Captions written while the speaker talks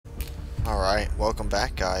Alright, welcome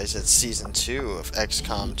back guys. It's Season 2 of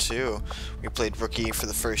Xcom 2. We played Rookie for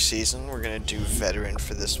the first season. We're gonna do Veteran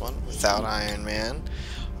for this one, without Iron Man.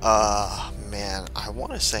 Man, I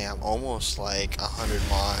want to say I'm almost like 100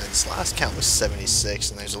 mods. Last count was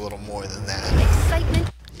 76, and there's a little more than that.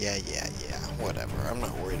 Excitement. Yeah, whatever. I'm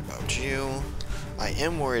not worried about you. I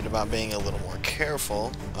am worried about being a little more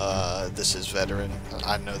careful. This is Veteran.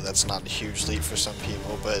 I know that's not a huge leap for some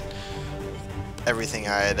people, but everything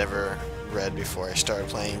I had ever read before I started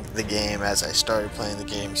playing the game, as I started playing the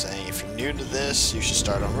game, saying if you're new to this, you should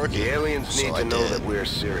start on Rookie. The aliens need to know that we're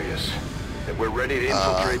serious, that we're ready to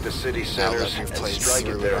infiltrate the city centers and strike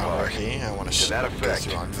at their heart. I want To that effect,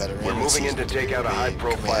 go on Veteran. we're moving in to take out a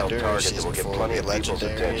high-profile target that will get plenty of people's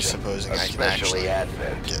attention, supposing I can actually especially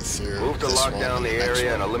Advent. get through. Move to lock down the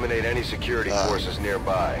area and eliminate any security forces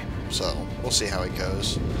nearby. So we'll see how it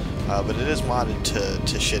goes. But it is modded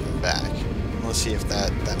to shit and back. Let's see if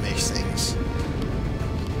that makes things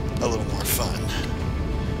a little more fun.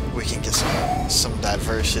 We can get some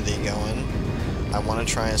diversity going. I want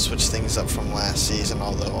to try and switch things up from last season,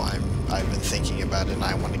 although I've been thinking about it and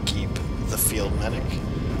I want to keep the field medic.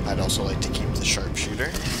 I'd also like to keep the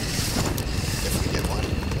sharpshooter, if we get one.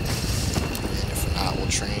 And if not, we'll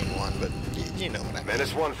train one, but you know what I mean.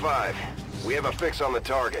 Menace 1-5, we have a fix on the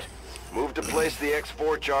target. Move to place the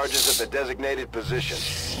X4 charges at the designated position.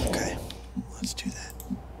 Okay. Let's do that.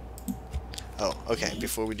 Oh, okay,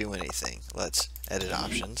 before we do anything, let's edit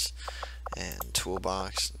options and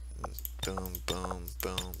toolbox. Boom, boom,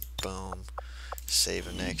 boom, boom. Save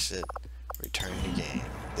and exit. Return to game.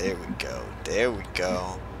 There we go. There we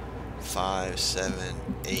go. 5, 7,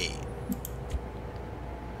 8.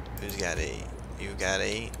 Who's got 8? You got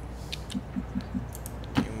 8?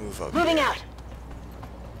 You move up. Moving here. out.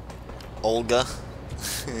 Olga.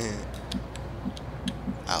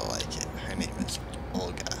 I like it. Her name is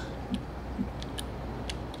Olga.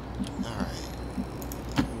 Alright.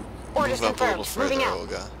 Orders Move up a little confirmed. further, Moving out.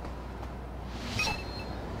 Olga.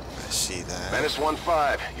 I see that. Menace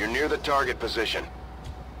 1-5, you're near the target position.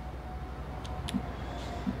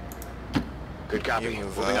 Good copy. You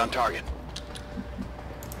move Moving up. on target.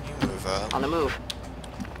 You move up. On the move.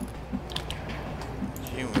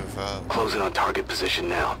 You move up. Closing on target position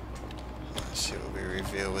now. Let's see what we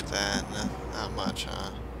reveal with that. Not much,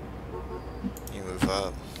 huh? You move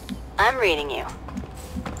up. I'm reading you.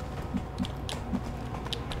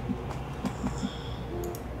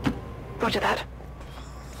 Roger that.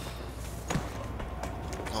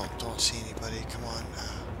 Oh, don't see anybody. Come on.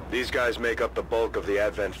 These guys make up the bulk of the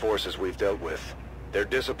Advent forces we've dealt with. They're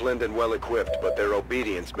disciplined and well-equipped, but their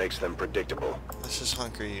obedience makes them predictable. Let's just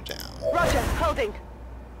hunker you down. Roger, holding.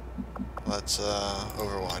 Let's,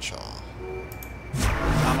 Overwatch all.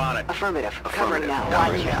 I'm on it. Affirmative. Affirmative. Covering now.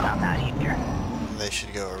 Covering Watch now. yourself out here. They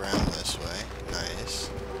should go around this way. Nice.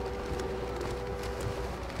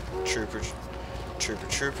 Trooper.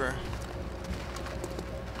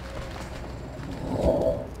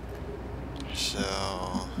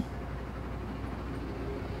 So,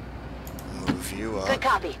 move you up. Good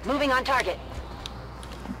copy. Moving on target.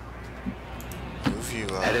 Move you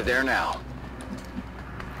up. Headed there now.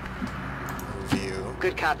 Move you.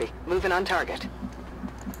 Good copy. Moving on target.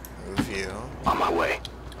 Move you. On my way.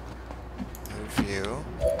 Move you.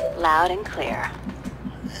 Loud and clear.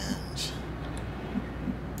 And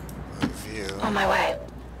move you. On my way.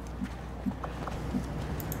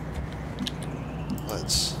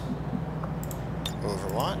 Let's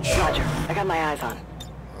Overwatch. Roger. I got my eyes on.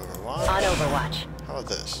 Overwatch. On Overwatch. How about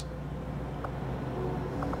this?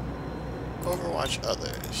 Overwatch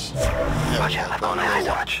others. Roger, I'm on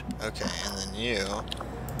Overwatch. Okay, and then you.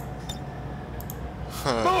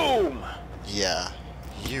 Boom! Yeah,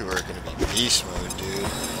 you are gonna be beast mode, dude.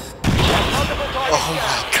 Oh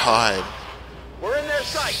my god. We're in their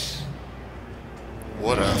sights.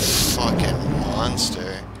 What a fucking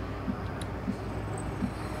monster.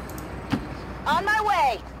 On my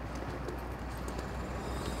way.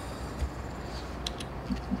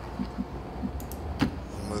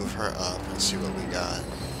 Move her up and see what we got.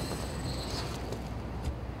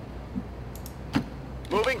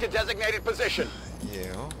 Moving to designated position.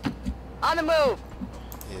 You. On the move.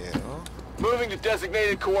 You. Moving to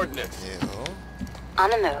designated coordinates. You. On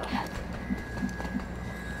the move.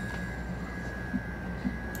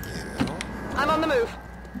 You. I'm on the move.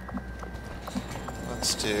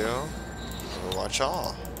 Let's do Overwatch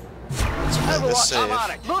all. Let's play this safe. I'm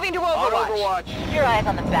on it. Moving to On Overwatch. Overwatch. Your eyes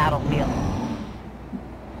on the battlefield.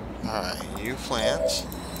 Alright, you plant.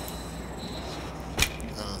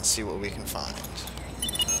 Let's see what we can find.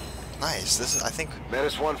 Nice. This is, I think...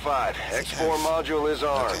 Menace 1-5. X4 module is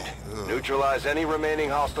armed. Okay. Neutralize any remaining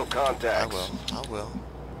hostile contacts. I will.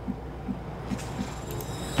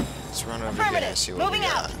 Let's run over here and see what we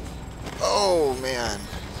got. Oh, man.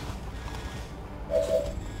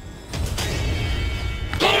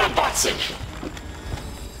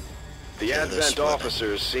 The Advent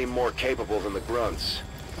officers seem more capable than the grunts.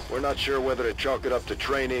 We're not sure whether to chalk it up to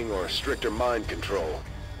training or stricter mind control.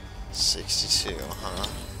 62, huh?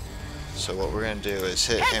 So what we're gonna do is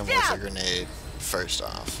hit him with a grenade first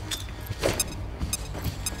off.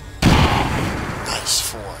 Nice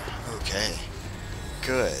 4. Okay.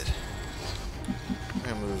 Good. I'm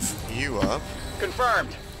gonna move you up.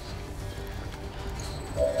 Confirmed.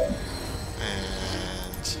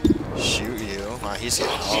 And shoot you. Wow, he's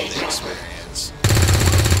getting all the experience.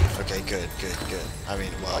 Okay, good. I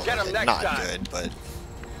mean, well, not good, but,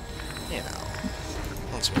 you know.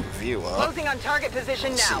 Let's move you up. Closing on target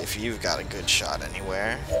position Let's now. see if you've got a good shot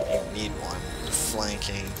anywhere. You need one.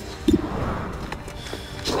 Flanking.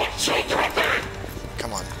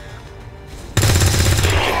 Come on.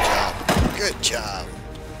 Good job.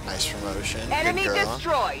 Nice promotion. Enemy Good girl.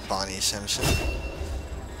 destroyed. Bonnie Simpson.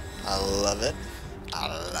 I love it. I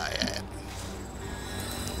like it.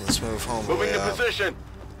 Let's move home. Moving to position.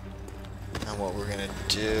 And what we're gonna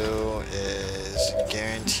do is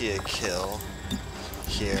guarantee a kill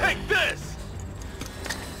here. Take this.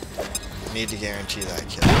 Need to guarantee that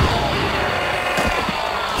kill.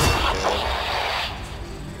 Good.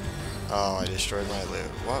 Oh, I destroyed my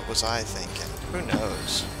loot. What was I thinking? Who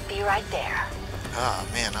knows? Be right there. Ah,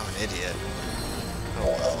 man, I'm an idiot. Oh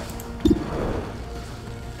well.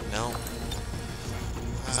 No.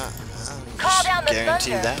 Call down the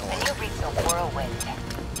guarantee thunder, that and one. you'll reach the whirlwind.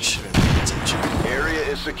 Should have paid attention. Area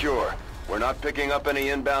is secure. We're not picking up any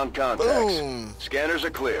inbound contacts. Boom. Scanners are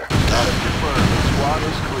clear. Got it. Confirmed. Squad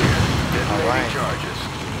is clear. Detonating Alright.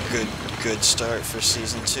 charges. Good start for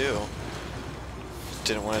season 2.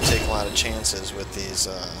 Didn't want to take a lot of chances with these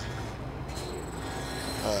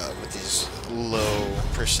low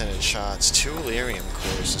percentage shots. 2 Illyrium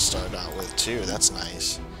cores to start out with too. That's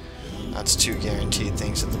nice. That's 2 guaranteed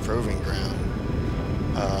things at the proving ground.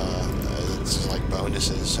 This is like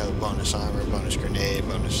bonuses. So bonus armor, bonus grenade,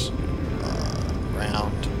 bonus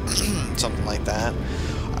round, something like that.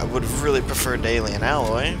 I would have really preferred alien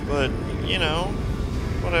alloy, but you know,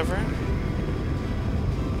 whatever.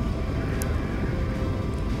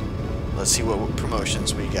 Let's see what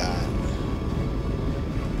promotions we got.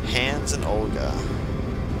 Hans and Olga.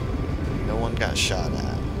 No one got shot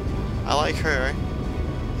at. I like her.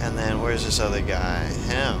 And then where's this other guy?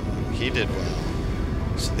 Him. He did well.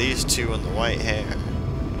 So these 2 in the white hair.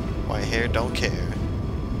 White hair don't care.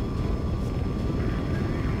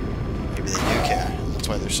 Maybe they do care. That's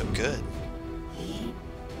why they're so good.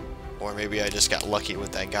 Or maybe I just got lucky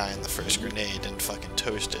with that guy in the first grenade and fucking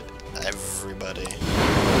toasted everybody.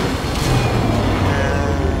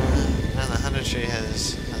 And the hunter tree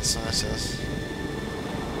has sauces.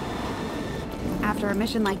 After a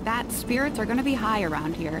mission like that, spirits are gonna be high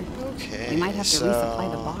around here. Okay, We might have to resupply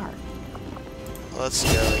the bar. Let's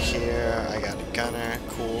go here. I got a gunner.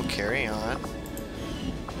 Cool, carry on.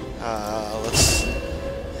 Let's...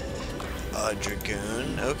 A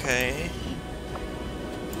dragoon, okay.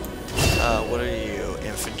 What are you?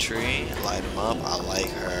 Infantry? Light them up. I like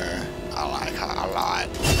her. I like her a lot.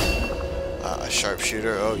 A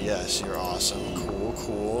sharpshooter? Oh yes, you're awesome.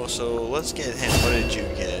 Cool. So let's get him. What did you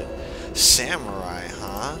get? Samurai,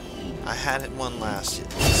 huh? I had it one last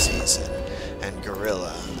season. And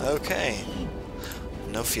gorilla. Okay.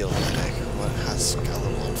 No field medic. What has got a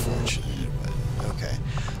little unfortunate, but okay.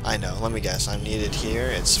 I know. Let me guess. I'm needed here.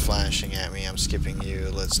 It's flashing at me. I'm skipping you.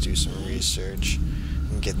 Let's do some research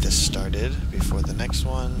and get this started before the next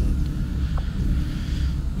one.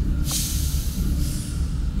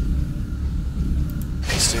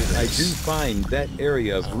 Let's do this. I do find that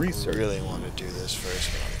area of research. I really want to do this first,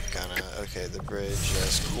 but I'm gonna. Okay, the bridge.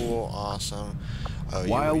 Yes, cool, awesome. Oh,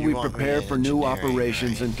 While you we want me prepare in for new engineering,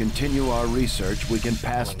 operations right? and continue our research, we can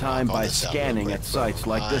pass I'm gonna time knock all by this out scanning real at quick, sites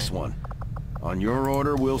bro. like this Bye. one. On your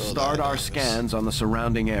order, we'll Build start our items. scans on the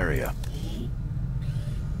surrounding area.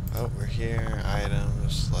 Oh, we're here.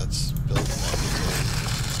 Items. Let's build medicine.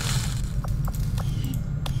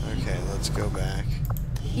 Okay, let's go back.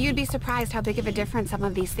 You'd be surprised how big of a difference some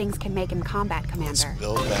of these things can make in combat, Let's Commander.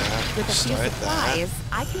 build that. With a few Start supplies, that.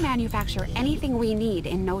 I can manufacture anything we need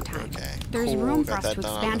in no time. Okay, There's cool. room for Got us that to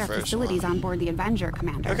done on expand the our first facilities one. on board the Avenger,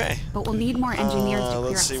 Commander. Okay. But we'll need more engineers to clear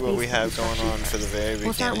let's up see space what we for have going construction on for the first. very beginning.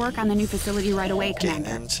 We'll start work on the new facility right away, Getting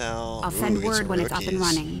Commander. intel. I'll send Ooh, word when it's up and rookies.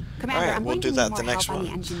 running. Commander, Alright, I'm we'll going do to that need the more next help on the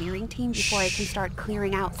one. engineering team before I can start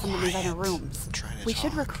clearing out some of these other rooms. I'm trying to We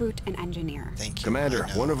should talk. recruit an engineer. Thank you. Commander,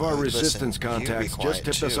 I know. one of our Listen, resistance you be contacts quiet just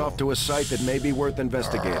tipped us too. off to a site that may be worth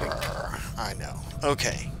investigating. I know.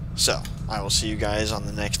 Okay, so I will see you guys on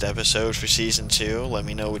the next episode for Season 2. Let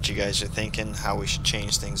me know what you guys are thinking, how we should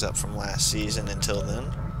change things up from last season. Until then,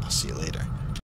 I'll see you later.